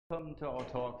Welcome to our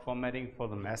talk, Formatting for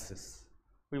the Masses.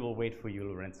 We will wait for you,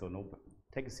 Lorenzo. No,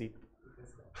 take a seat.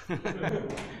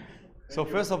 So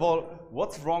first of all,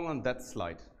 what's wrong on that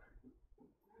slide?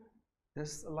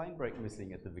 There's a line break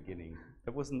missing at the beginning.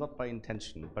 That was not by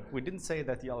intention, but we didn't say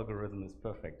that the algorithm is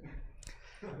perfect.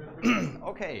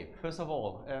 Okay, first of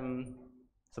all,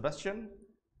 Sebastian?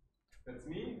 That's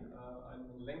me.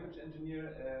 I'm a language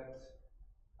engineer at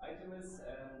itemis,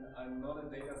 and I'm not a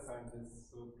data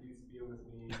scientist, so please bear with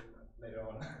me later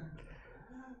on.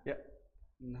 Yeah,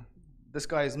 this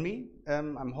guy is me.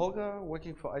 I'm Holger,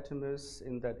 working for itemis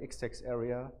in that xtext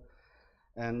area.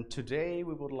 And today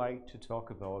we would like to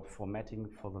talk about formatting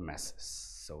for the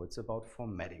masses. So it's about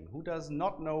formatting. Who does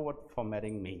not know what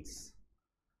formatting means?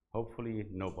 Hopefully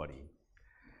nobody.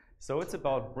 So it's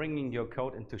about bringing your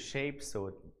code into shape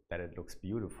so that it looks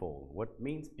beautiful. What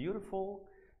means beautiful?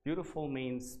 Beautiful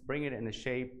means bring it in a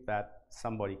shape that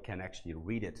somebody can actually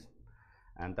read it.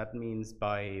 And that means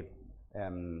by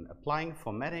applying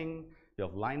formatting, you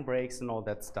have line breaks and all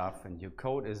that stuff, and your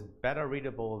code is better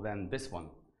readable than this one.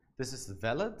 This is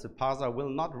valid. The parser will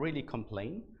not really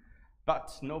complain,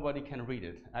 but nobody can read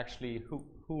it. Actually,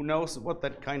 who knows what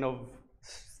that kind of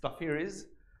stuff here is?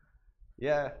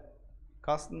 Yeah,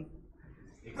 Carsten?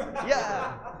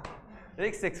 Yeah,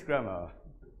 xtext grammar.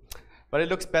 But it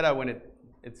looks better when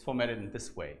it's formatted in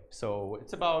this way. So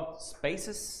it's about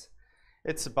spaces,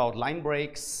 it's about line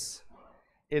breaks,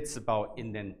 it's about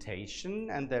indentation,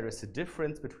 and there is a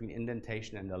difference between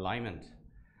indentation and alignment.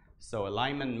 So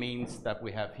alignment means that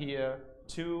we have here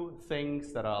two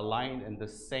things that are aligned in the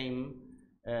same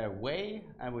way,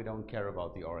 and we don't care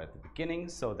about the or at the beginning.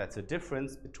 So that's a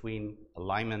difference between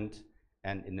alignment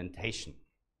and indentation.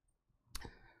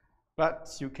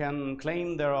 But you can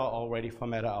claim there are already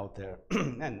formatter out there.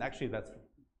 And actually that's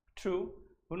true.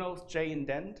 Who knows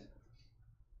JIndent?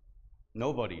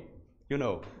 Nobody. You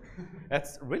know.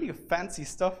 That's really fancy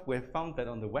stuff. We found that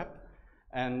on the web.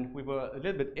 And we were a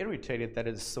little bit irritated that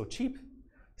it's so cheap.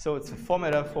 So it's a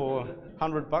formatter for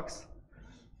 $100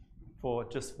 for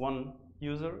just one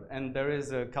user. And there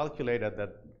is a calculator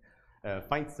that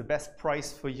finds the best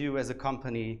price for you as a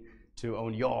company to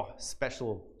own your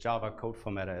special Java code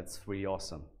formatter. It's really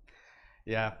awesome.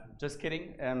 Yeah, just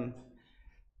kidding.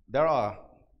 There are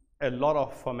a lot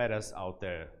of formatters out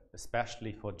there,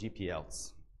 especially for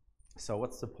GPLs. So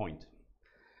what's the point?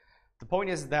 The point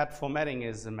is that formatting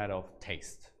is a matter of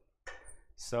taste.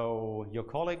 So your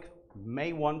colleague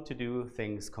may want to do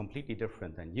things completely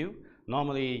different than you.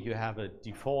 Normally you have a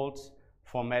default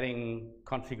formatting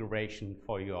configuration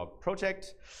for your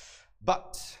project,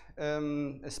 but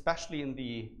especially in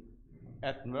the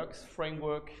 @merx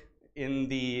framework, in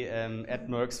the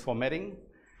 @merx formatting,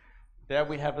 there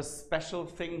we have a special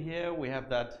thing here. We have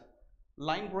that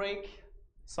line break.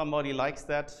 Somebody likes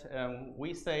that.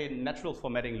 We say natural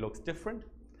formatting looks different,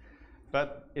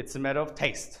 but it's a matter of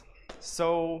taste.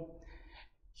 So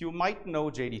you might know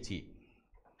JDT.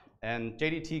 And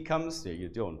JDT comes, yeah, you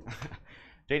don't.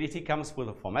 JDT comes with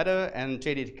a formatter, and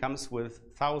JDT comes with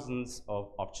thousands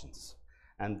of options.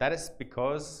 And that is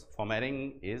because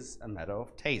formatting is a matter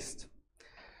of taste.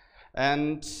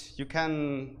 And you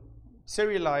can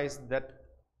serialize that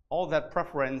all that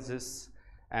preferences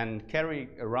and carry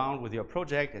around with your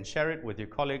project and share it with your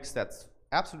colleagues. That's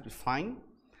absolutely fine.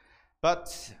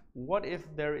 But what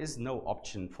if there is no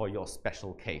option for your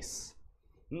special case?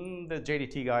 The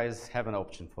JDT guys have an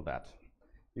option for that.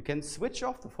 You can switch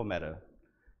off the formatter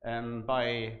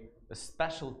by a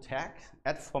special tag,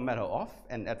 @formatter_off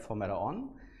and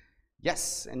 @formatter_on.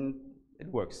 Yes, and it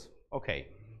works. Okay,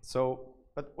 so,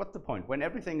 but what's the point? When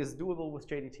everything is doable with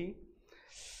JDT,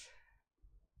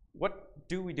 what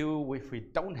do we do if we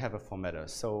don't have a formatter?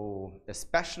 So,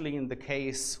 especially in the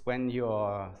case when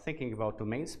you're thinking about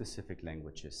domain-specific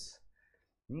languages,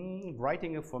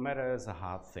 writing a formatter is a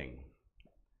hard thing.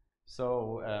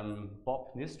 So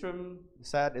Bob Nystrom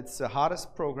said it's the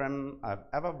hardest program I've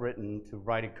ever written to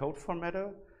write a code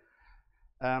formatter.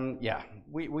 Yeah,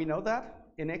 we know that.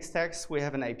 In xtext, we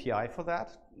have an API for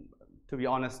that. To be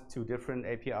honest, two different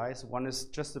APIs. One is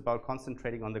just about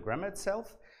concentrating on the grammar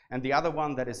itself, and the other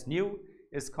one that is new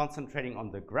is concentrating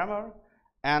on the grammar,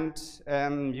 and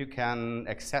you can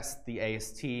access the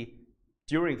AST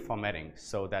during formatting,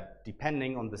 so that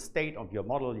depending on the state of your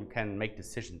model, you can make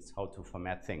decisions how to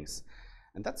format things.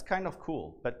 And that's kind of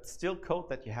cool, but still code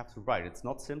that you have to write. It's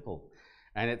not simple,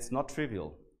 and it's not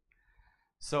trivial.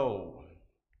 So,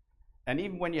 and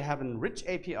even when you have a rich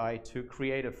API to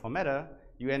create a formatter,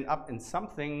 you end up in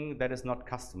something that is not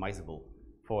customizable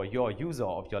for your user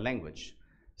of your language.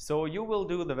 So you will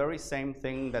do the very same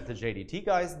thing that the JDT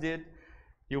guys did.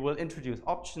 You will introduce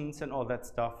options and all that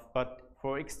stuff, but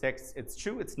for Xtext, it's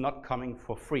true, it's not coming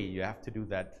for free. You have to do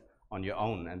that on your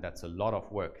own, and that's a lot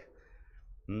of work.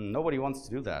 Nobody wants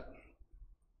to do that.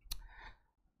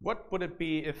 What would it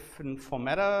be if a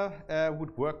formatter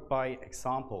would work by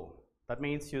example? That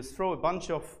means you throw a bunch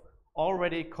of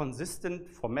already consistent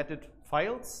formatted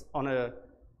files on a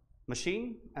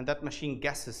machine, and that machine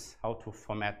guesses how to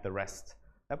format the rest.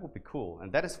 That would be cool,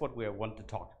 and that is what we want to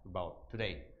talk about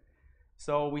today.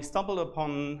 So we stumbled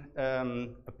upon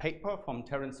a paper from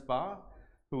Terence Barr,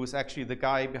 who is actually the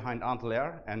guy behind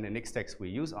AntleAir, and in Xtext we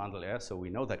use AntleAir, so we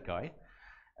know that guy.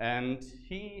 And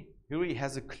he really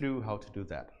has a clue how to do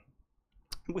that.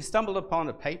 We stumbled upon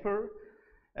a paper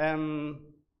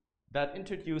that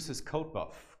introduces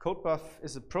codebuff. Codebuff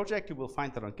is a project, you will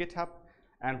find that on GitHub,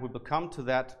 and we will come to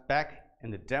that back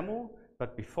in the demo.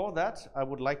 But before that, I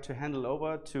would like to hand it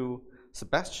over to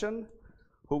Sebastian,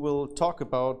 who will talk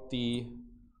about the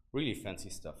really fancy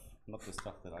stuff, not the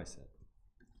stuff that I said.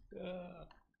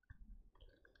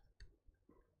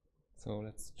 So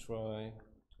let's try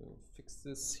to fix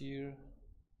this here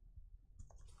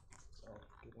without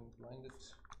getting blinded.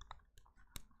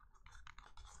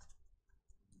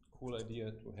 Cool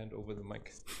idea to hand over the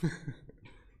mic.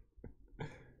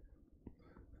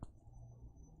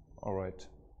 All right.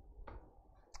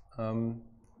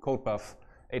 Codebuff,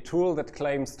 a tool that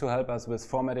claims to help us with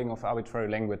formatting of arbitrary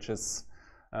languages.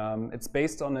 It's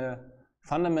based on a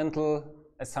fundamental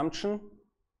assumption.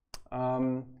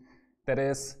 That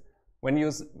is, when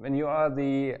you are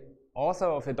the author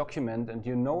of a document and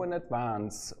you know in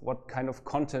advance what kind of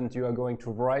content you are going to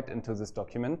write into this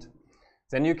document,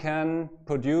 then you can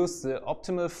produce the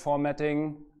optimal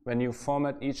formatting when you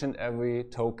format each and every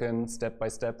token step by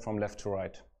step from left to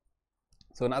right.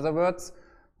 So in other words,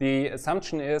 the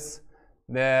assumption is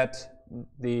that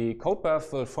the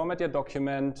codebuff will format your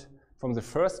document from the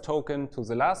first token to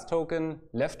the last token,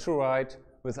 left to right,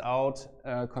 without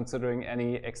considering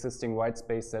any existing white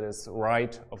space that is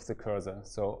right of the cursor.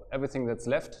 So everything that's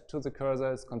left to the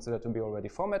cursor is considered to be already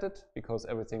formatted because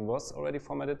everything was already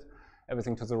formatted.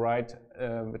 Everything to the right,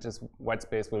 which is white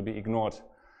space, will be ignored.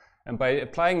 And by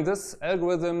applying this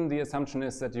algorithm, the assumption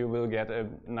is that you will get a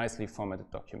nicely formatted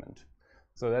document.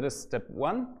 So that is step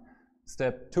one.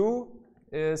 Step two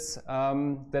is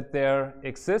that there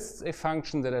exists a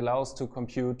function that allows to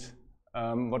compute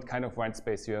what kind of white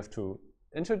space you have to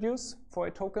introduce for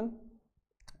a token.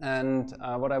 And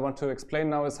what I want to explain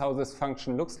now is how this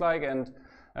function looks like and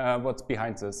what's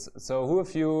behind this. So who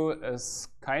of you is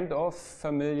kind of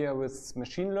familiar with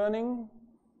machine learning?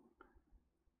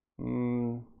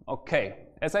 Okay,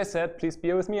 as I said, please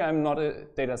bear with me, I'm not a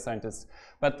data scientist.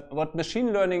 But what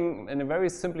machine learning in a very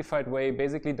simplified way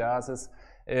basically does is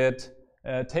it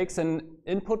takes an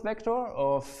input vector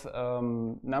of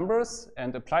numbers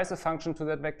and applies a function to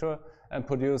that vector and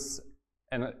produces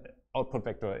an output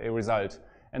vector, a result.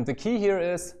 And the key here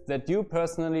is that you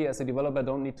personally, as a developer,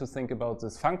 don't need to think about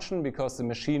this function because the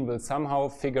machine will somehow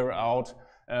figure out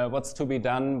what's to be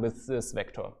done with this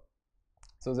vector.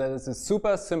 So that is a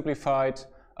super simplified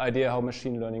idea how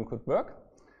machine learning could work.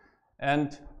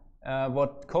 And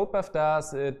what codebuff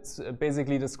does, it's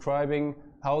basically describing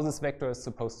how this vector is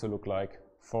supposed to look like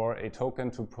for a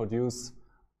token to produce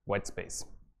white space.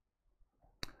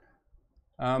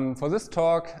 For this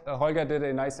talk, Holger did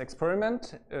a nice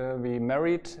experiment. We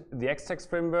married the Xtext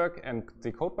framework and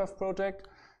the codebuff project.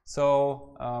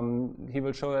 So he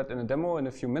will show that in a demo in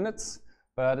a few minutes.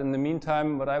 But in the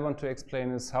meantime, what I want to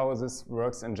explain is how this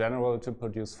works in general to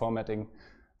produce formatting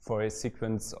for a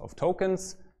sequence of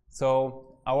tokens.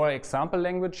 So our example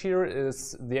language here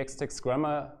is the Xtext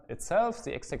grammar itself,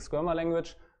 the Xtext grammar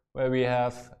language, where we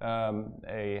have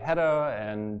a header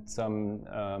and some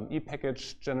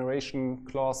e-package generation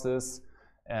clauses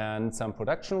and some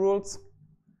production rules.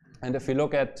 And if we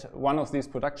look at one of these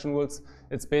production rules,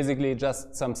 it's basically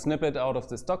just some snippet out of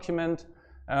this document.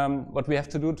 What we have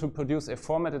to do to produce a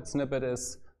formatted snippet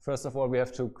is, first of all, we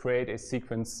have to create a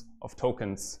sequence of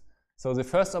tokens. So the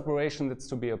first operation that's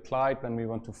to be applied when we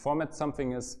want to format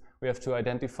something is we have to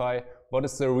identify what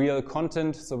is the real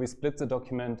content. So we split the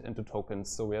document into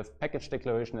tokens. So we have package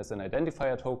declaration as an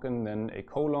identifier token, then a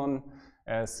colon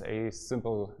as a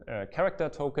simple character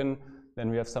token. Then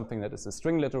we have something that is a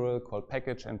string literal called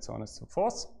package, and so on and so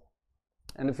forth.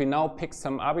 And if we now pick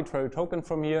some arbitrary token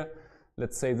from here,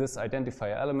 let's say this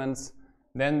identifier elements,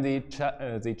 then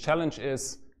the challenge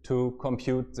is to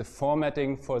compute the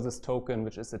formatting for this token,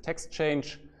 which is a text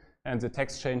change. And the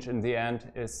text change in the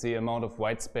end is the amount of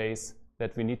white space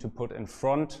that we need to put in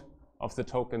front of the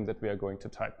token that we are going to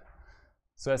type.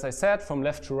 So as I said, from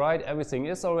left to right, everything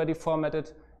is already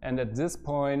formatted. And at this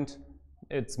point,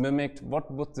 it's mimicked what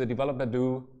would the developer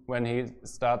do when he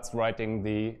starts writing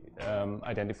the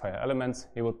identifier elements.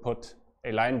 He would put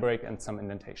a line break and some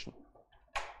indentation.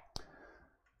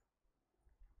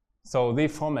 So the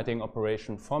formatting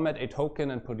operation, format a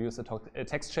token and produce a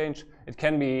text change. It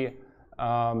can be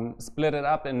split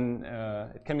up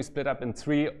in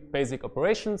three basic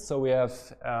operations. So we have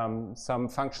some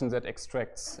functions that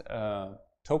extracts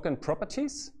token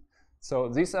properties. So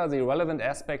these are the relevant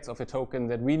aspects of a token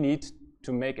that we need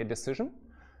to make a decision.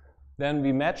 Then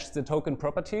we match the token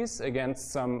properties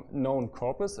against some known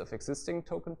corpus of existing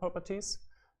token properties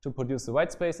to produce the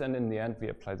white space, and in the end we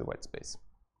apply the white space.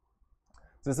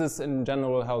 This is in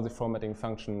general how the formatting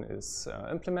function is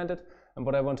implemented. And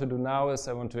what I want to do now is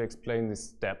I want to explain these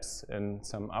steps in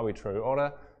some arbitrary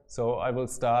order. So I will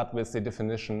start with the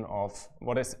definition of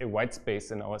what is a white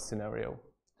space in our scenario.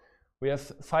 We have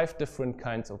 5 different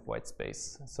kinds of white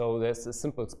space. So there's a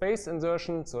simple space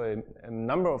insertion, so a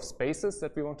number of spaces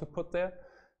that we want to put there.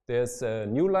 There's a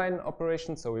new line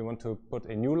operation, so we want to put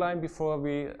a new line before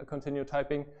we continue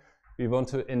typing. We want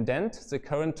to indent the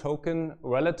current token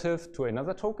relative to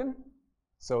another token.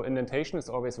 So indentation is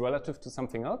always relative to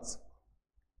something else.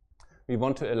 We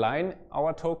want to align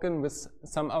our token with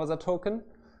some other token.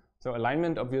 So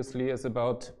alignment obviously is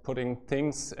about putting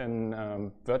things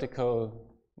in vertical,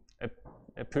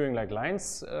 appearing like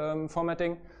lines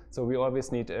formatting. So we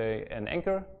always need an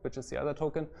anchor, which is the other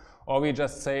token. Or we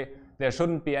just say, there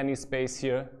shouldn't be any space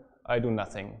here, I do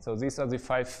nothing. So these are the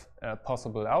 5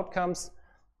 possible outcomes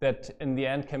that in the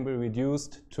end can be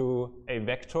reduced to a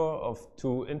vector of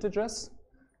 2 integers.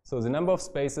 So the number of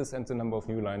spaces and the number of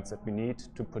new lines that we need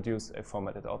to produce a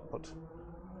formatted output.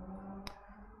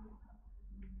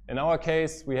 In our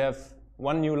case, we have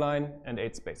 1 new line and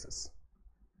 8 spaces.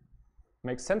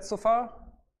 Makes sense so far?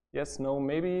 Yes, no,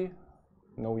 maybe?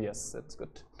 No, yes, that's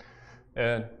good.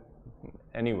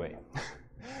 Anyway.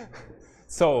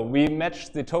 So we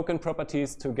match the token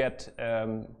properties to get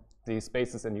the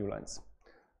spaces and new lines.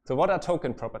 So what are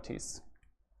token properties?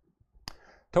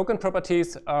 Token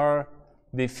properties are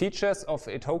the features of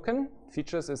a token.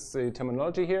 Features is the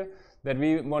terminology here that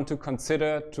we want to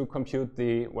consider to compute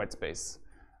the white space.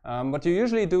 What you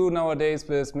usually do nowadays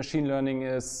with machine learning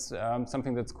is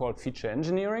something that's called feature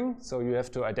engineering. So you have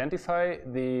to identify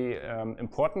the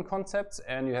important concepts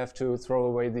and you have to throw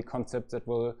away the concepts that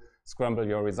will scramble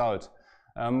your result.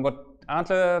 What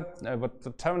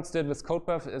Terence did with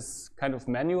codebuff is kind of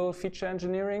manual feature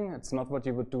engineering. It's not what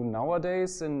you would do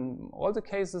nowadays in all the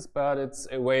cases, but it's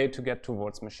a way to get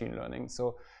towards machine learning.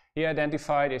 So he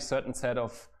identified a certain set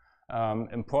of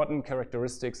important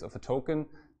characteristics of a token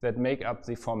that make up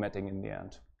the formatting in the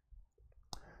end.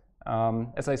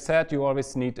 As I said, you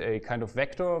always need a kind of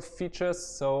vector of features.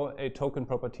 So a token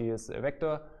property is a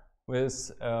vector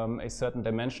with a certain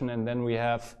dimension, and then we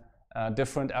have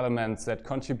different elements that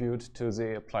contribute to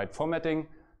the applied formatting.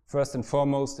 First and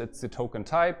foremost, it's the token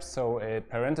type. So a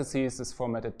parentheses is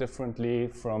formatted differently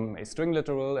from a string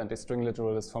literal, and a string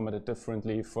literal is formatted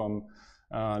differently from,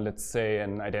 let's say,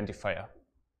 an identifier.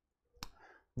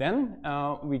 Then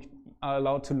we are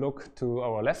allowed to look to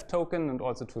our left token and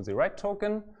also to the right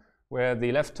token, where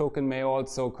the left token may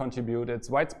also contribute its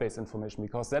white space information,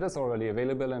 because that is already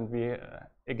available, and we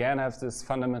again have this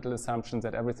fundamental assumption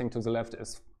that everything to the left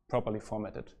is properly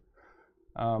formatted.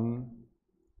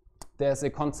 There's a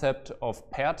concept of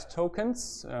paired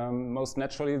tokens. Most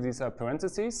naturally, these are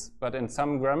parentheses, but in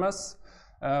some grammars,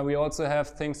 we also have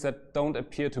things that don't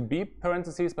appear to be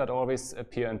parentheses, but always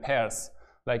appear in pairs.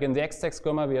 Like in the Xtext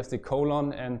grammar, we have the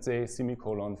colon and the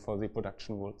semicolon for the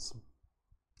production rules.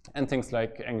 And things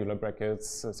like angular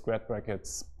brackets, squared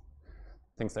brackets,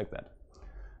 things like that.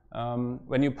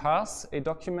 When you pass a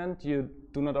document, you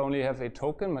do not only have a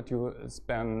token, but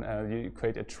you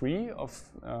create a tree of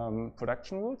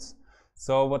production rules.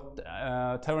 So what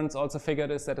Terence also figured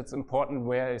is that it's important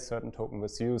where a certain token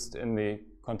was used in the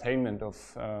containment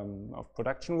of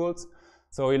production rules.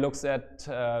 So he looks at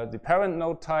the parent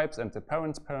node types and the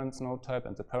parent's node type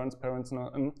and the parent's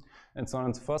node, and so on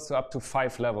and so forth, so up to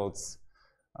 5 levels.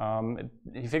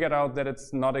 He figured out that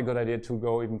it's not a good idea to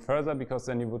go even further, because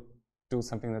then you would do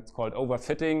something that's called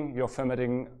overfitting. Your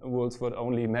formatting rules would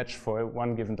only match for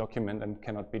one given document and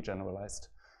cannot be generalized.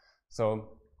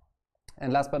 So,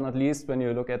 and last but not least, when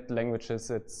you look at languages,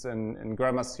 it's in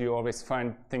grammars, you always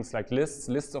find things like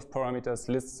lists of parameters,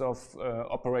 lists of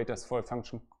operators for a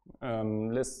function,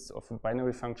 lists of a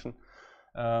binary function,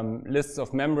 lists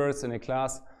of members in a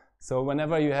class. So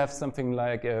whenever you have something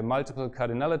like a multiple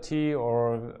cardinality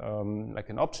or like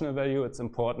an optional value, it's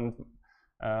important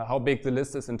how big the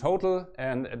list is in total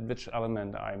and at which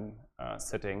element I'm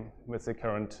sitting with the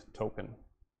current token.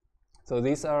 So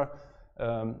these are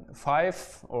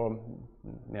 5, or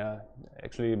yeah,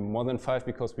 actually more than 5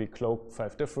 because we cloaked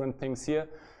 5 different things here.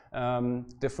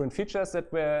 Different features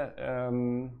that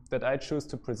that I choose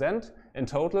to present. In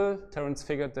total, Terence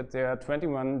figured that there are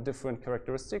 21 different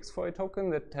characteristics for a token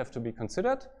that have to be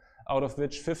considered, out of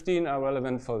which 15 are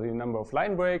relevant for the number of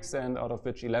line breaks, and out of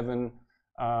which 11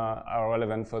 are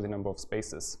relevant for the number of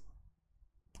spaces.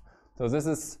 So this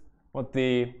is what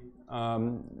the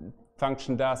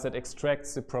function does that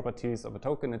extracts the properties of a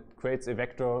token. It creates a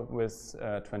vector with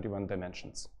 21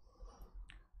 dimensions.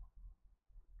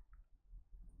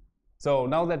 So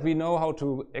now that we know how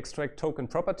to extract token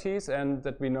properties and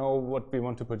that we know what we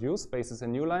want to produce, spaces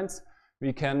and new lines,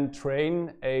 we can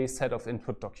train a set of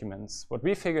input documents. What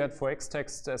we figured for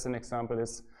Xtext as an example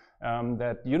is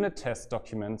that unit test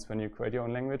documents, when you create your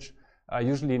own language, are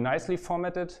usually nicely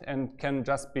formatted and can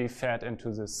just be fed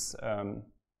into this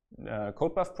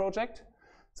codebuff project,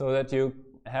 so that you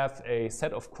have a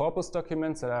set of corpus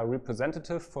documents that are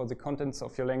representative for the contents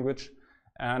of your language,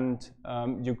 and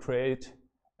you create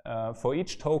for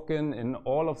each token in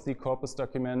all of the corpus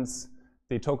documents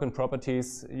the token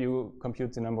properties. You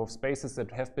compute the number of spaces that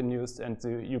have been used, and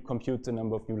you compute the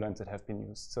number of new lines that have been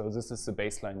used. So this is the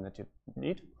baseline that you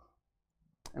need.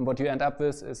 And what you end up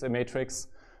with is a matrix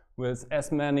with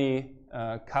as many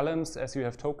columns as you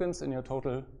have tokens in your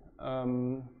total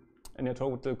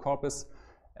corpus,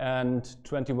 and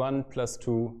 21 plus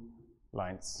 2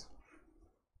 lines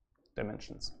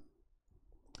dimensions.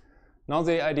 Now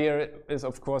the idea is,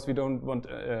 of course, we don't want,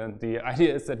 the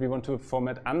idea is that we want to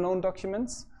format unknown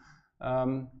documents.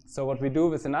 So what we do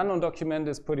with an unknown document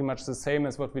is pretty much the same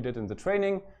as what we did in the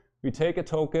training. We take a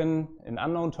token, an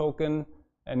unknown token,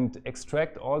 and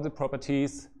extract all the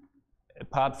properties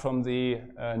apart from the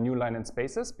new line and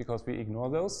spaces, because we ignore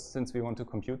those since we want to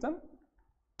compute them.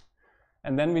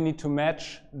 And then we need to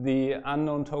match the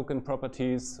unknown token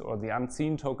properties or the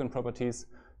unseen token properties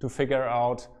to figure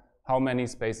out how many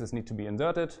spaces need to be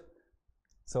inserted.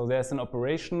 So there's an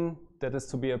operation that is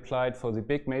to be applied for the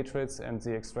big matrix and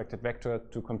the extracted vector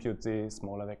to compute the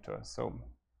smaller vector. So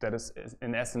that is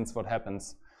in essence what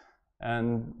happens.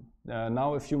 And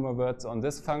now a few more words on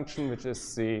this function, which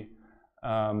is the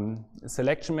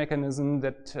selection mechanism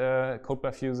that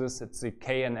codebuff uses. It's the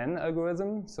KNN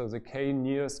algorithm, so the K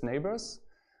nearest neighbors.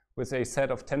 With a set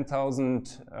of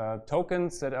 10,000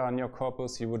 tokens that are in your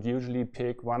corpus, you would usually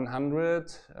pick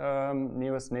 100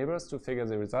 nearest neighbors to figure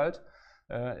the result.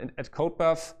 At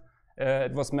codebuff,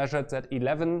 it was measured that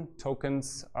 11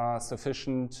 tokens are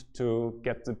sufficient to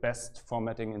get the best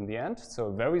formatting in the end. So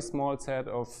a very small set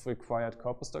of required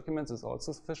corpus documents is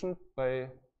also sufficient by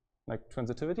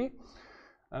transitivity.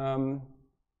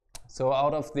 So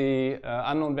out of the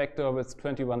unknown vector with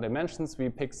 21 dimensions, we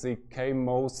pick the k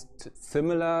most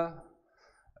similar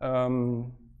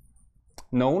known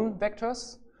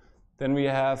vectors. Then we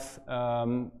have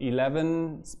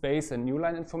 11 space and new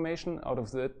line information. Out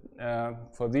of the,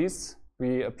 for these,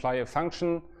 we apply a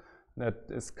function that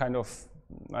is kind of,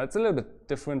 it's a little bit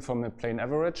different from a plain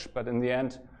average, but in the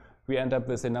end, we end up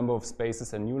with a number of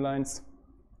spaces and new lines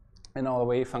in our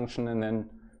way function, and then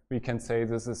we can say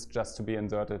this is just to be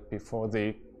inserted before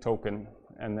the token.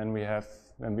 And then we have,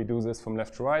 when we do this from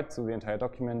left to right through the entire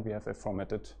document, we have a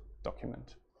formatted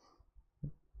document.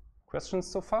 Questions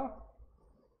so far?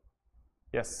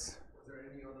 Yes? Was there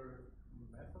any other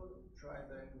method tried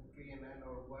than KNN,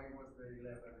 or why was the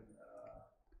 11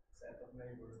 set of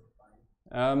neighbors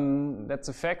defined? That's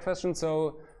a fair question.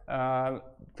 So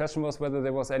question was whether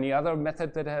there was any other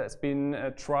method that has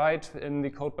been tried in the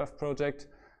codebuff project.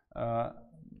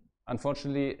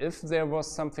 Unfortunately, if there was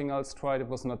something else tried, it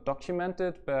was not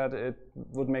documented, but it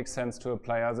would make sense to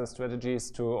apply other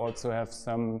strategies to also have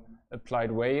some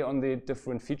applied way on the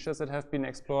different features that have been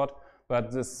explored.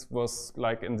 But this was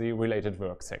like in the related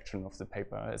work section of the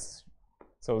paper.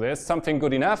 So there's something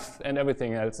good enough, and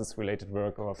everything else is related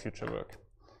work or future work.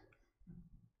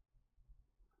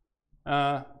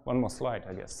 One more slide,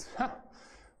 I guess.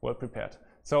 Well prepared.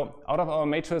 So out of our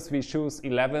matrix, we choose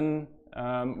 11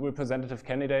 representative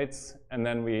candidates, and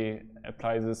then we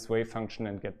apply this wave function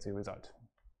and get the result,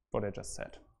 what I just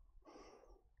said.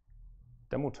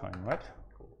 Demo time, right?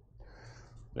 Cool.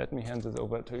 Let me hand this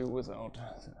over to you without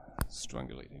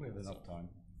strangulating. We have enough time.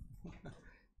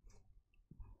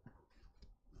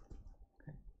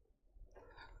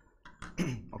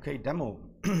 Okay, demo.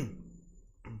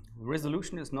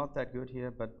 Resolution is not that good here,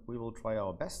 but we will try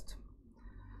our best.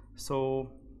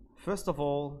 So, first of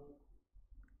all,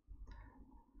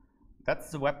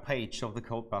 That's the web page of the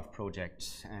codebuff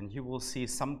project, and you will see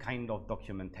some kind of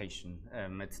documentation.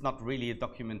 It's not really a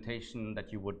documentation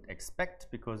that you would expect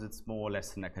because it's more or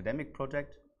less an academic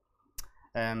project.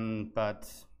 But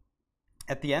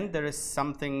at the end there is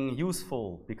something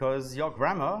useful because your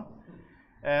grammar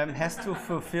has to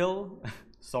fulfill,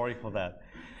 sorry for that,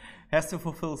 has to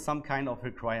fulfill some kind of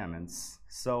requirements.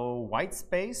 So white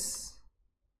space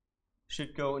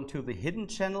should go into the hidden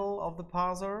channel of the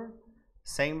parser.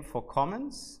 Same for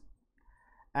comments,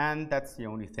 and that's the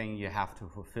only thing you have to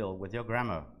fulfill with your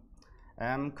grammar.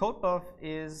 Codebuff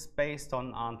is based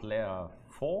on ANT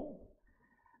 4,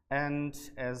 and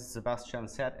as Sebastian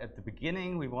said at the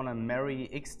beginning, we want to marry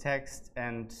Xtext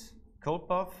and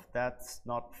codebuff. That's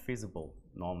not feasible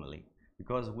normally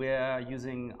because we're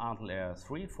using ANT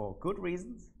 3 for good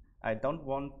reasons. I don't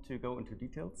want to go into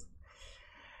details,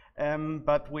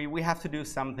 but we have to do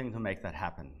something to make that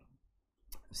happen.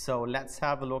 So let's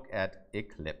have a look at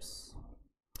Eclipse.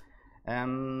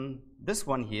 This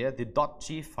one here, the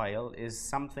 .g file, is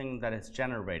something that is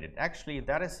generated. Actually,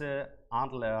 that is a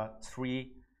ANT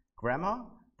 3 grammar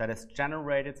that is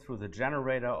generated through the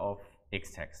generator of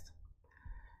Xtext.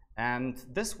 And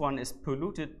this one is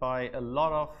polluted by a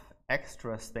lot of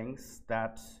extra things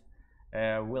that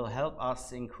will help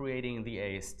us in creating the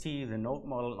AST, the node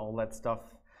model, and all that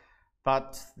stuff.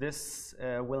 But this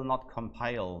will not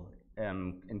compile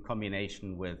in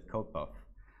combination with codebuff.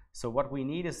 So what we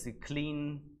need is a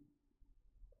clean,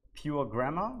 pure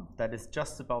grammar that is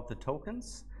just about the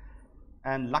tokens.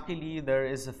 And luckily there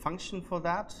is a function for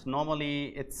that. Normally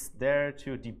it's there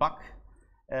to debug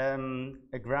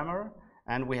a grammar,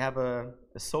 and we have a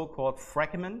so-called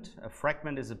fragment. A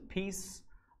fragment is a piece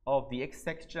of the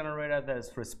Xtext generator that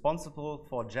is responsible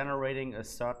for generating a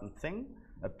certain thing,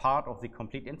 a part of the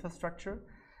complete infrastructure.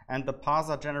 And the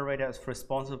parser generator is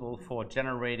responsible for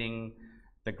generating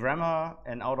the grammar,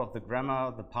 and out of the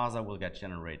grammar, the parser will get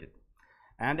generated.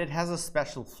 And it has a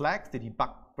special flag, the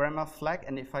debug grammar flag,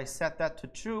 and if I set that to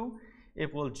true,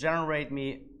 it will generate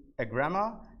me a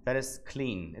grammar that is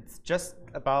clean. It's just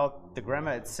about the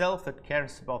grammar itself that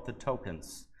cares about the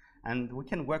tokens, and we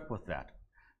can work with that.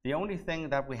 The only thing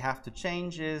that we have to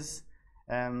change is,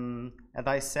 as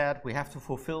I said, we have to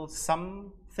fulfill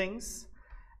some things.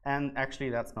 And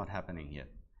actually that's not happening here.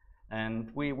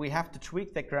 And we have to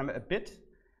tweak the grammar a bit.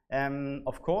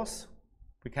 Of course,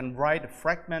 we can write a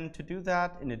fragment to do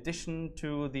that in addition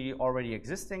to the already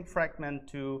existing fragment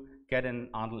to get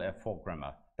an ANT 4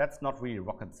 grammar. That's not really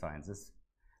rocket science. It's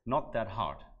not that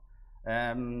hard.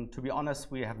 To be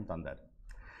honest, we haven't done that.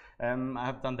 I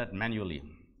have done that manually.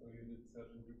 So you did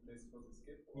search and replace for the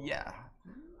skip? Yeah.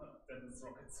 That is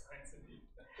rocket science indeed.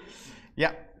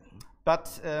 Yeah.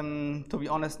 But to be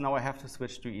honest, now I have to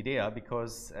switch to IDEA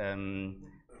because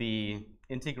the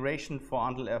integration for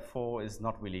ANT 4 is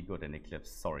not really good in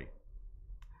Eclipse, sorry.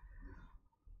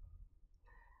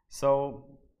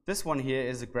 So this one here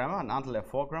is a grammar, an ANT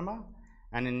 4 grammar,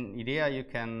 and in IDEA you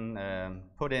can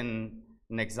put in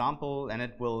an example and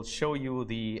it will show you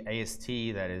the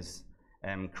AST that is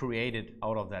created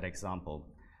out of that example.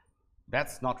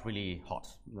 That's not really hot.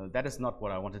 No, that is not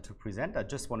what I wanted to present. I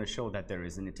just want to show that there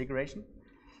is an integration.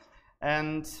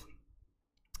 And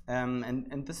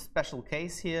in this special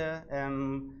case here,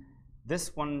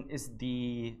 this one is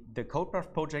the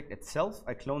codebuff project itself.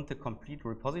 I cloned the complete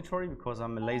repository because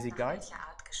I'm a lazy guy.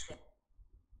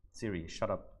 Siri, shut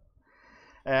up.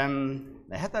 I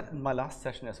had that in my last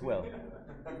session as well.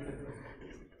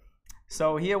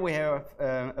 So here we have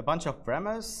a bunch of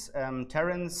grammars.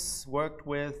 Terence worked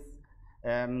with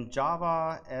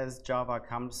Java, as Java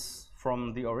comes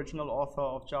from the original author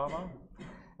of Java.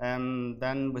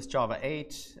 Then with Java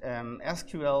 8,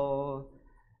 SQL,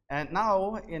 and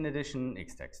now in addition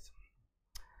Xtext.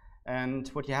 And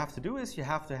what you have to do is you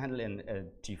have to handle in a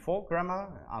G4 grammar,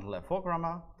 ANT 4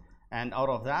 grammar, and out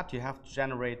of that you have to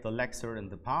generate the lexer in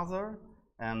the parser,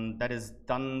 and that is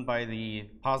done by the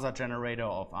parser generator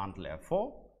of ANT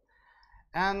 4.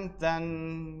 And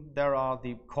then there are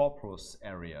the corpus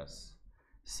areas.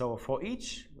 So for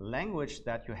each language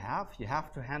that you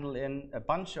have to handle in a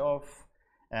bunch of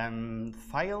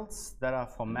files that are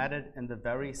formatted in the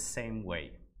very same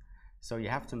way. So you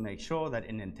have to make sure that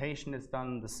indentation is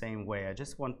done the same way. I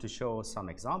just want to show some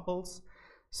examples.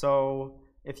 So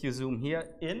if you zoom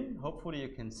here in, hopefully you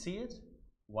can see it.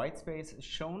 White space is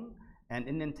shown, and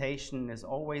indentation is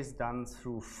always done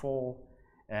through 4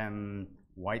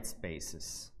 white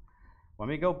spaces. When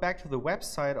we go back to the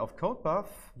website of codebuff,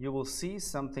 you will see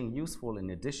something useful in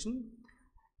addition,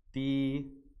 the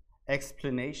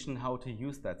explanation how to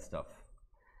use that stuff.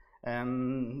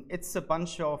 It's a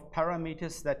bunch of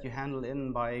parameters that you handle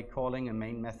in by calling a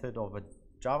main method of a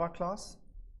Java class.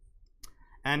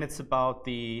 And it's about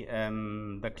the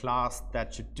class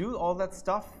that should do all that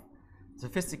stuff.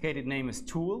 Sophisticated name is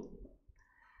tool.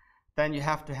 Then you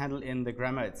have to handle in the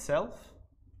grammar itself,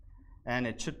 and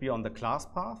it should be on the class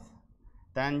path.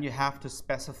 Then you have to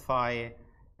specify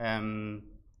a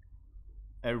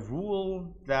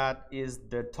rule that is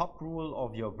the top rule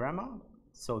of your grammar,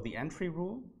 so the entry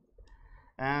rule.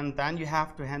 And then you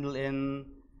have to handle in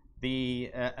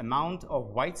the amount of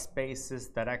white spaces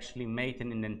that actually make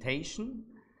an indentation.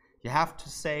 You have to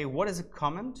say what is a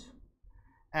comment,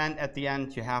 and at the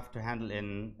end you have to handle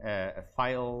in a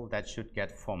file that should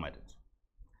get formatted.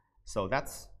 So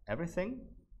that's everything.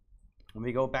 When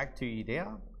we go back to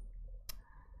IDEA,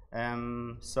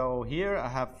 so here I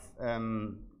have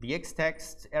the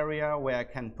xtext area where I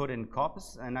can put in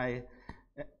corpus, and I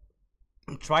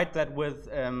tried that with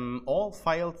all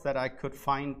files that I could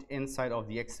find inside of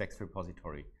the xtext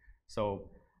repository. So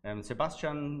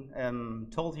Sebastian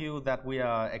told you that we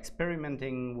are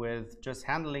experimenting with just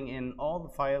handling in all the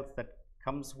files that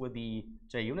comes with the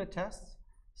JUnit tests.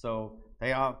 So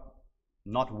they are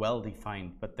not well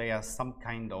defined, but they are some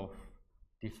kind of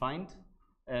defined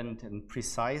and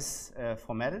precise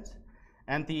formatted,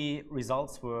 and the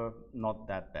results were not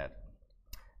that bad.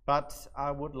 But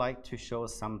I would like to show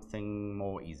something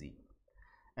more easy.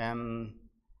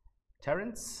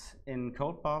 Terence in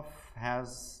codebuff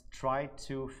has tried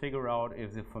to figure out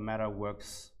if the formatter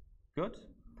works good,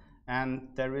 and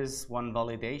there is one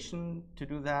validation to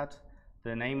do that.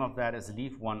 The name of that is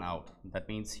leave one out. That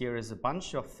means here is a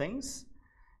bunch of things.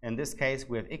 In this case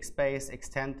we have xbase,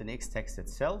 extend, and xtext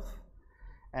itself,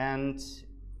 and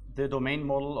the domain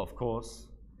model, of course,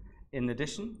 in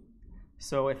addition.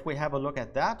 So if we have a look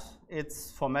at that,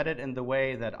 it's formatted in the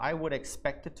way that I would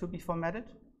expect it to be formatted.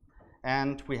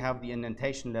 And we have the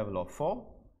indentation level of 4.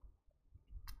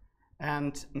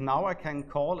 And now I can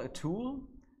call a tool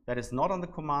that is not on the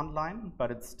command line,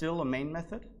 but it's still a main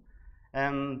method,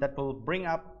 that will bring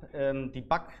up the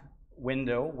debug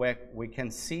window where we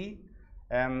can see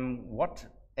what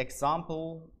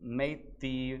example made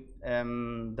the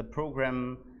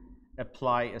program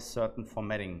apply a certain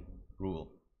formatting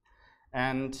rule.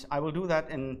 And I will do that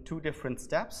in 2 different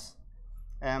steps.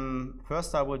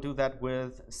 First, I will do that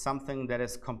with something that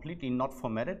is completely not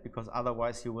formatted, because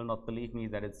otherwise you will not believe me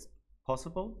that it's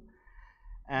possible.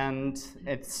 And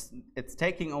it's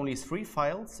taking only 3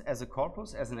 files as a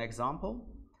corpus, as an example.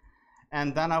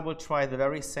 And then I will try the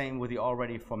very same with the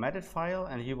already formatted file,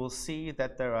 and you will see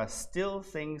that there are still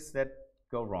things that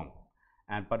go wrong.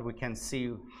 But we can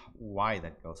see why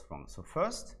that goes wrong. So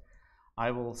first, I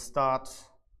will start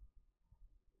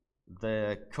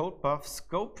the codebuff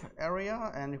scope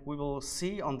area, and we will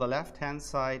see on the left-hand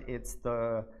side it's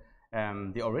the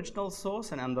original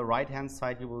source, and on the right-hand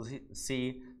side you will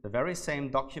see the very same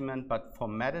document but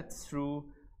formatted through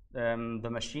the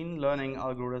machine learning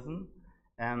algorithm.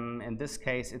 In this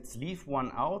case it's leave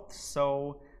one out,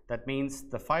 so that means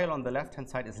the file on the left-hand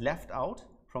side is left out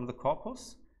from the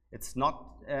corpus. It's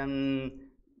not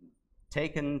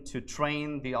taken to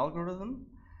train the algorithm.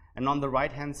 And on the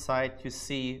right-hand side you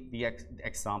see the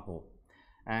example.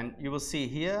 And you will see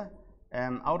here,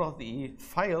 out of the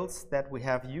files that we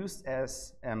have used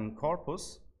as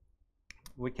corpus,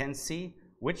 we can see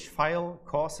which file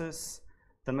causes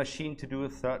the machine to do a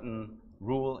certain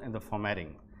rule in the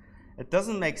formatting. It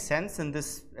doesn't make sense in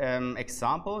this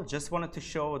example, just wanted to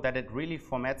show that it really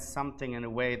formats something in a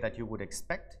way that you would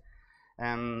expect.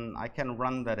 I can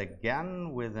run that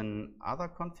again with another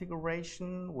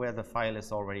configuration where the file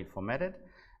is already formatted,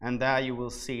 and there you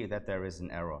will see that there is an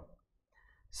error.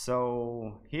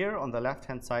 So here on the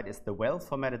left-hand side is the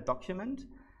well-formatted document,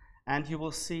 and you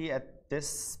will see at this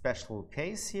special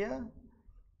case here,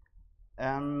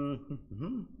 the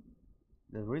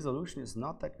resolution is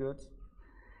not that good.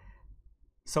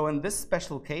 So in this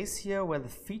special case here, where the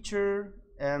feature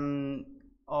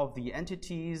of the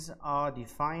entities are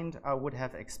defined, I would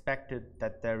have expected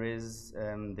that there is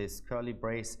this curly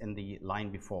brace in the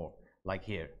line before, like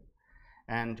here.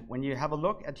 And when you have a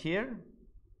look at here,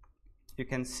 you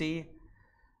can see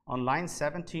on line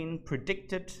 17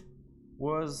 predicted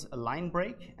was a line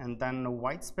break and then a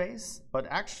white space, but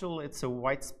actually it's a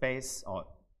white space,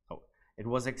 it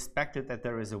was expected that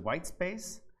there is a white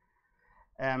space,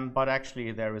 but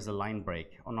actually there is a line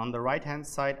break. And on the right hand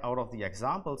side, out of the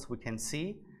examples, we can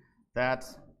see that,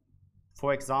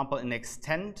 for example, in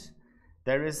extend,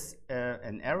 there is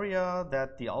an area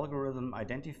that the algorithm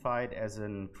identified as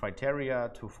a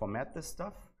criteria to format this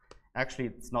stuff. Actually,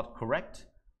 it's not correct.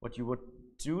 What you would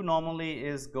do normally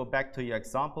is go back to your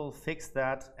example, fix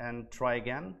that, and try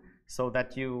again, so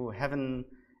that you have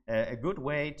a good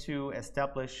way to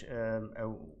establish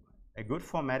a good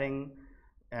formatting,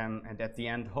 and at the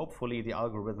end, hopefully, the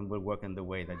algorithm will work in the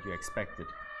way that you expected.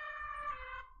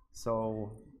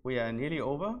 So we are nearly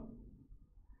over.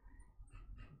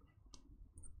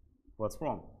 What's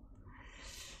wrong?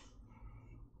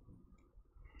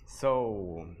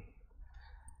 So,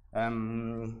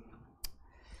 in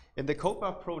the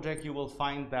codebuff project, you will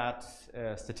find that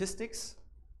statistics.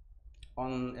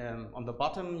 On the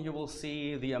bottom, you will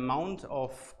see the amount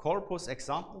of corpus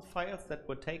example files that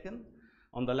were taken.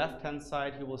 On the left-hand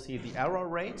side, you will see the error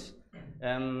rate.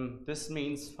 This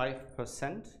means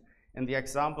 5%. In the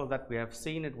example that we have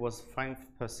seen, it was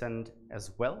 5%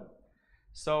 as well.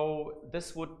 So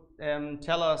this would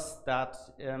tell us that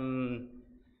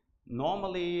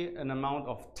normally an amount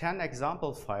of 10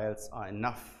 example files are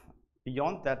enough.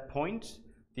 Beyond that point,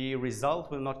 the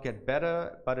result will not get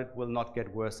better, but it will not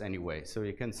get worse anyway. So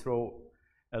you can throw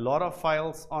a lot of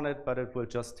files on it, but it will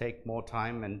just take more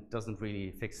time and doesn't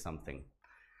really fix something.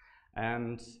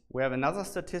 And we have another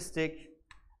statistic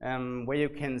where you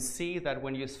can see that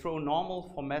when you throw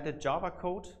normal formatted Java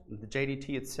code, the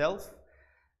JDT itself,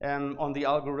 on the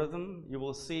algorithm, you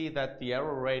will see that the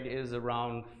error rate is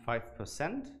around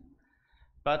 5%.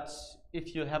 But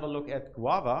if you have a look at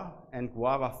Guava, and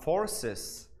Guava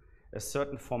forces a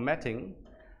certain formatting,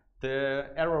 the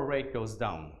error rate goes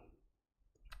down.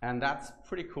 And that's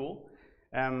pretty cool.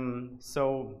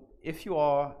 So if you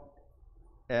are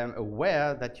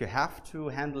aware that you have to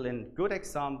handle in good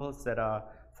examples that are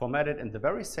formatted in the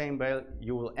very same way,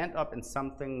 you will end up in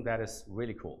something that is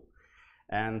really cool.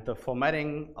 And the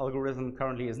formatting algorithm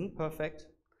currently isn't perfect.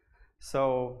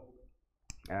 So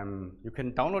you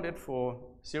can download it for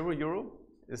 €0.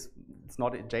 It's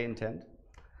not JIntent,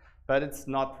 but it's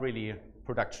not really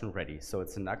production ready. So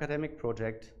it's an academic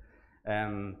project,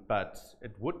 but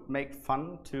it would make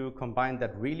fun to combine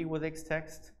that really with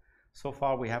Xtext. So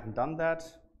far we haven't done that.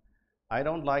 I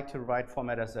don't like to write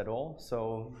formatters at all,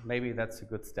 so maybe that's a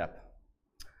good step.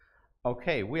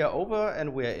 Okay, we are over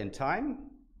and we are in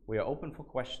time. We are open for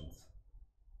questions.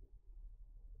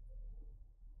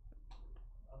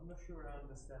 I'm not sure I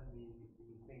understand the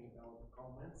thing about the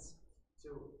comments. So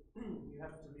you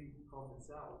have to leave the comments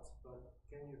out, but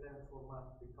can you then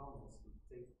format the comments and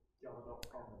take Java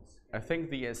comments? I think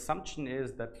the assumption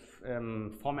is that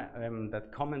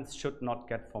that comments should not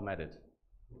get formatted.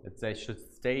 That they should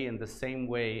stay in the same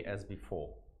way as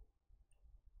before.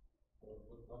 So it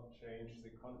would not change the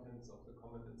contents of the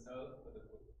comment itself, but it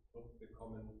would put the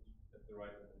comment at the right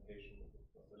indentation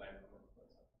of the line comment, for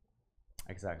example.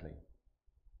 Exactly.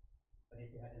 But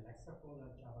if you had an extra folder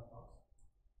Java docs,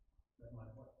 that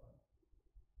might work, right?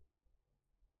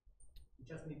 You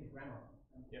just need the grammar.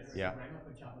 Yes. Yeah. Grammar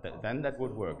for Java docs, Then that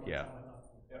would work, yeah.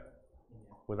 Yeah.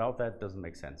 Without that, it doesn't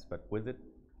make sense, but with it,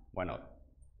 why not?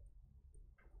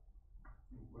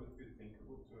 Would it be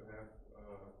thinkable to have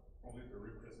only the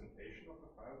representation of the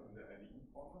file in the IDE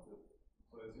formatted?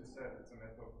 So as you said, it's a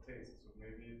matter of taste. So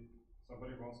maybe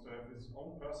somebody wants to have his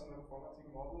own personal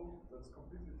formatting model that's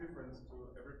completely different to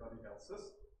everybody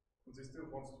else's, and he still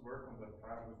wants to work on that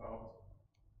file without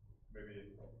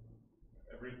maybe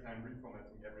every time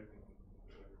reformatting everything in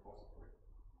the repository.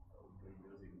 So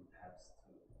we're using tabs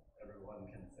to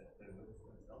everyone can set the width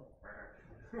themselves.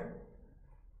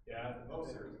 Yeah, No,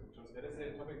 seriously. that is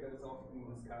a topic that is often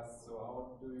discussed. So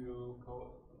how do you code?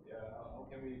 Yeah, how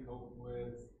can we cope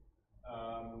with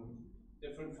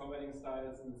different formatting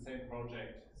styles in the same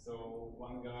project? So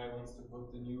one guy wants to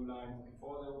put the new lines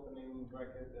before the opening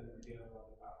bracket, and the other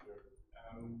one after.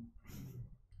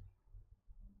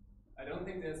 I don't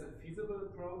think there's a feasible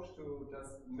approach to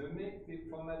just mimic the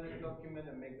formatted document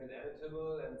and make that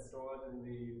editable and store it in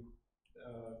the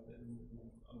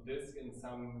on disk in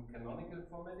some canonical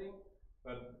formatting,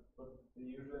 but the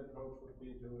usual approach would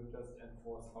be to just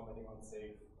enforce formatting on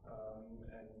safe,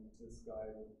 and this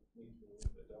guy would need to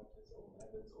adopt his own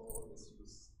edits or just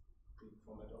use the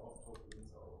formatter of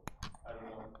tokens, or I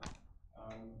don't know.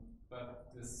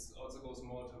 But this also goes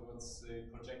more towards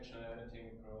the projectional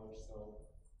editing approach, so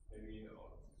maybe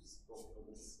I'll just go for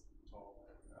this talk.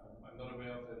 I'm not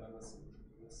aware of another solution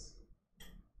to this.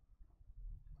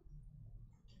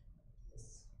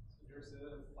 There's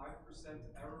a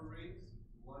 5% error rate.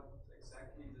 What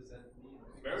exactly does that mean?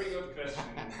 Very good question.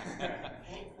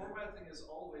 Formatting is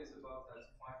always about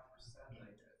that 5%, I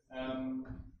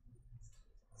guess.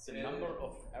 It's the number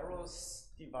of errors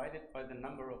divided by the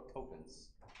number of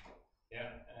tokens.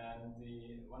 Yeah, and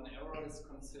the one error is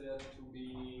considered to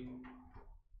be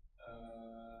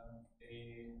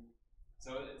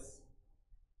so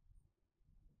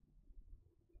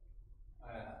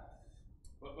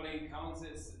What he counts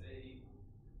is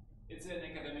it's an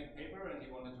academic paper, and he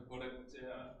wanted to put it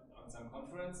on some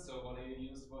conference. So what he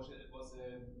used was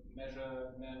a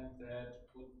measurement that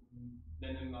would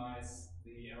minimize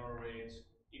the error rate,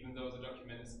 even though the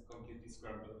document is completely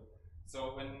scrambled.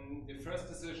 So when the first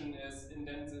decision is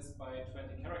indent this by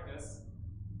 20 characters,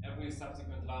 every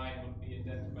subsequent line would be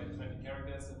indented by 20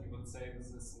 characters, and you would say this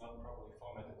is not properly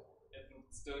formatted. It would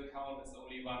still count as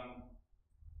only one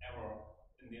error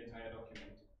in the entire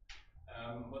document.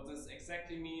 What this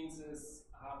exactly means is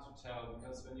hard to tell,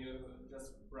 because when you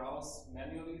just browse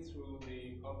manually through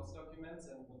the corpus documents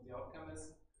and what the outcome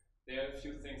is, there are a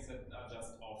few things that are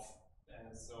just off.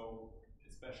 So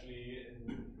especially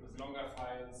with longer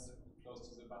files close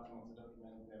to the bottom of the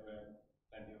document, there were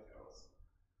plenty of errors.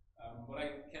 What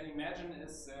I can imagine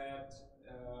is that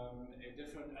a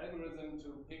different algorithm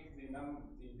to pick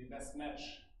the best match,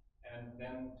 and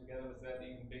then together with that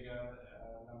even bigger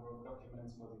number of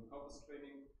documents for the corpus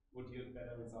training would yield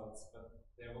better results. But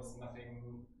there was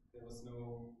nothing, there was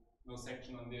no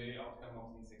section on the outcome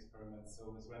of these experiments.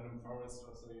 So with random forest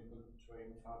also you could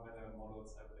train far better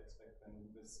models, I would expect,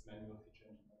 than this manual feature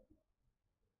engineering.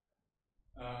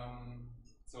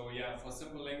 So yeah, for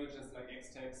simple languages like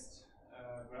Xtext,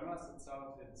 grammars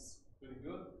itself, it's pretty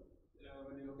good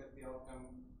when you look at the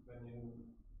outcome. When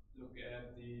you look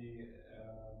at the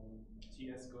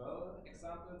TSQL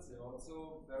examples, they're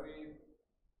also very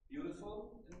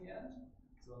beautiful in the end.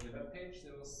 So on the web page,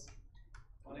 there was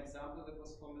one example that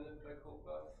was formatted by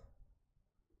codebuff.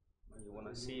 You want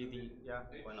to see the, yeah,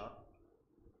 why not?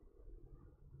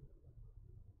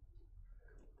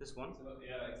 This one? So,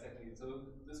 yeah, exactly. So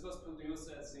this was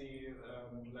produced as the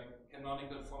like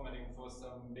canonical formatting for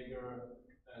some bigger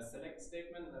select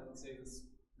statement. I would say this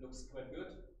looks quite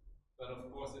good. But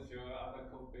of course, if your other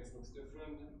code base looks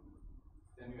different,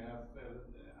 then you have a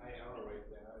high error rate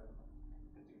there.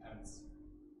 It depends.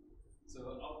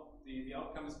 So the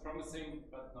outcome is promising,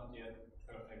 but not yet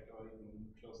perfect or even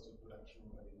close to production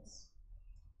readiness.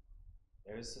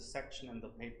 There is a section in the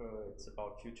paper, it's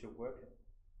about future work.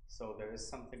 So there is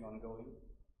something ongoing.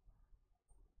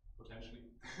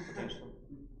 Potentially. Potential.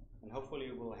 And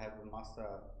hopefully we'll have a master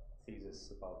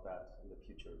thesis about that in the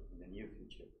future, in the near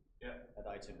future. Yeah. At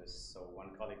itemis. So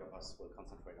one colleague of us will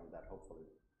concentrate on that, hopefully.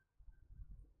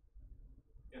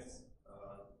 Yes.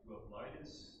 To apply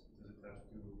this, does it have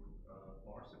to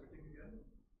parse everything again?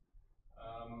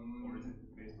 Or is it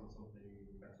based on something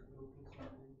metrical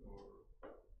something, or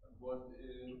what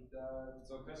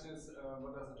so the question is,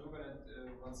 what does it do when it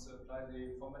wants to apply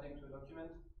the formatting to a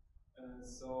document?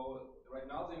 So right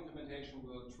now the implementation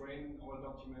will train all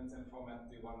documents and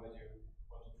format the one that you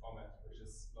want to format, which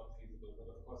is not feasible. But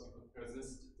of course you could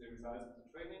persist the results of the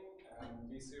training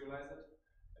and deserialize it,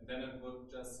 and then it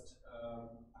would just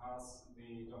pass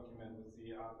the document with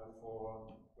the answer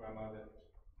for grammar that.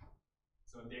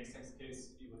 So in the Xtext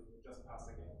case, you would just pass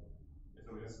again.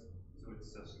 So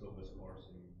it's as slow as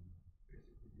parsing,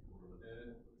 basically.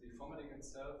 The formatting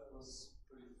itself was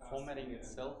pretty fast. Formatting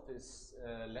itself is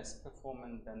less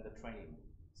performant than the training.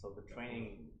 So the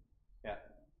training, yeah.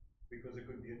 Because it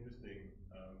could be interesting.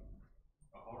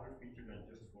 A harder feature than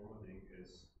just formatting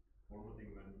is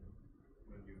formatting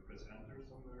when you press enter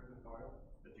somewhere in the file,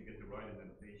 that you get the right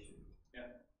indentation.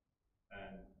 Yeah.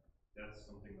 And that's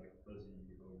something like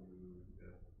fuzzy, or you,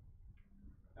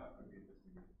 that could be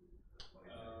interesting to apply.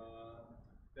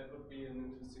 That would be an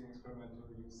interesting experiment to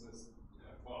use this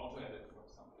for auto-edit, for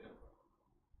example. Yeah.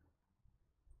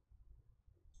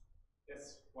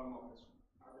 Yes, one more question.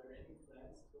 Are there any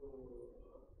plans to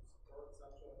support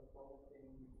such a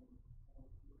formatting using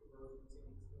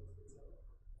Eclipse itself?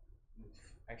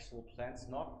 Actual plans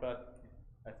not, but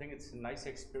I think it's a nice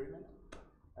experiment.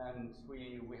 And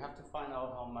we have to find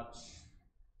out how much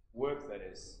work that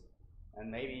is. And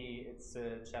maybe it's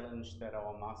a challenge that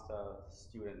our master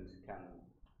student can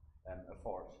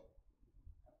afford.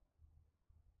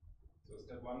 So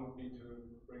step one would be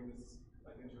to bring this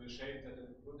into a shape that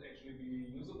it would actually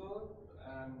be usable,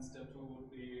 and step two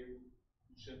would be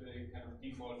ship a kind of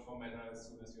default formatter as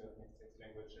soon as you have mixed text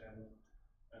language and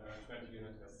 20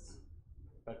 unit tests.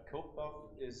 But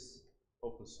codebuff is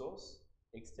open source.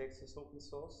 Xtext is open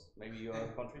source. Maybe you are a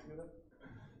contributor.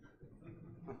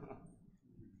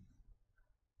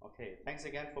 Okay, thanks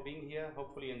again for being here.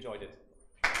 Hopefully you enjoyed it.